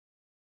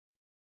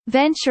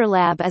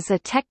VentureLab is a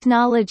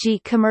technology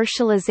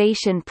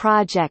commercialization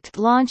project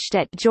launched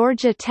at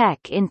Georgia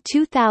Tech in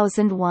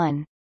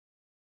 2001.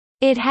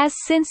 It has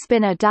since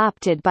been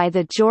adopted by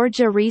the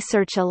Georgia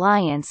Research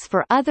Alliance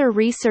for other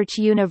research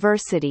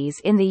universities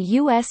in the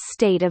U.S.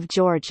 state of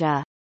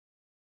Georgia.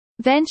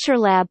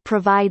 VentureLab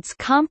provides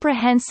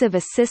comprehensive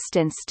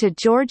assistance to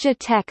Georgia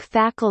Tech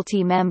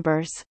faculty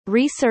members,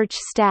 research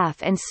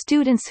staff and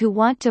students who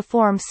want to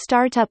form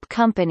startup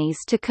companies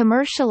to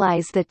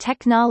commercialize the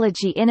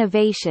technology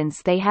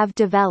innovations they have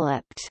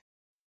developed.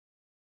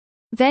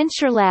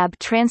 VentureLab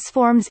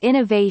transforms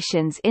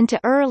innovations into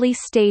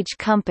early-stage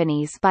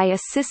companies by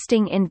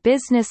assisting in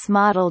business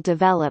model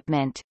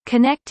development,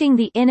 connecting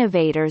the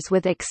innovators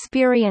with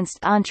experienced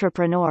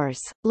entrepreneurs,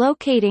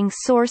 locating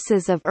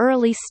sources of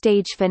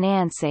early-stage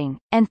financing,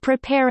 and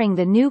preparing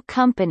the new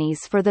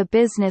companies for the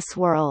business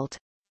world.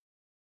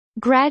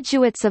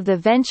 Graduates of the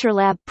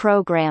VentureLab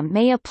program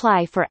may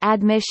apply for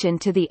admission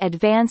to the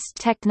Advanced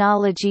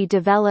Technology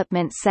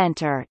Development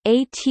Center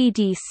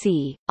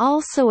 (ATDC),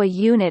 also a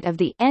unit of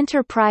the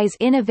Enterprise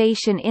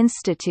Innovation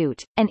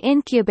Institute, an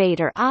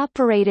incubator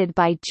operated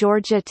by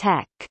Georgia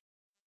Tech.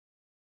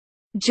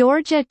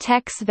 Georgia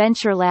Tech's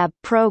VentureLab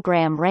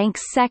program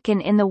ranks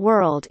second in the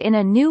world in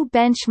a new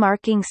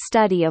benchmarking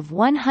study of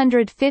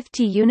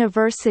 150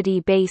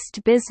 university-based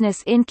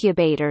business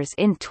incubators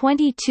in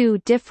 22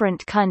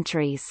 different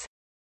countries.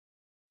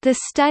 The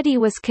study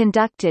was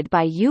conducted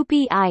by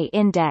UBI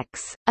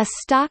Index, a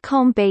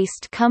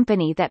Stockholm-based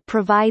company that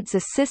provides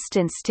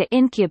assistance to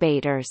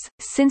incubators.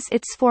 Since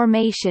its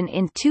formation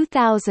in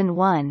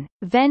 2001,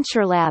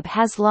 VentureLab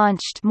has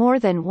launched more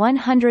than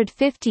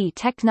 150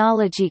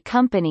 technology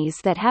companies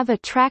that have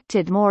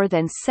attracted more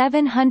than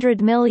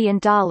 $700 million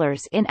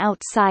in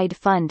outside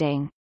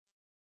funding.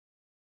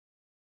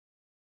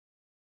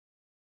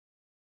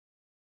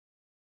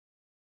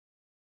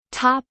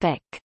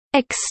 Topic: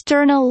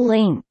 External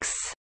links.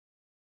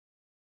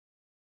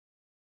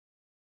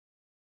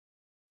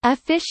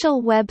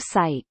 Official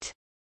website.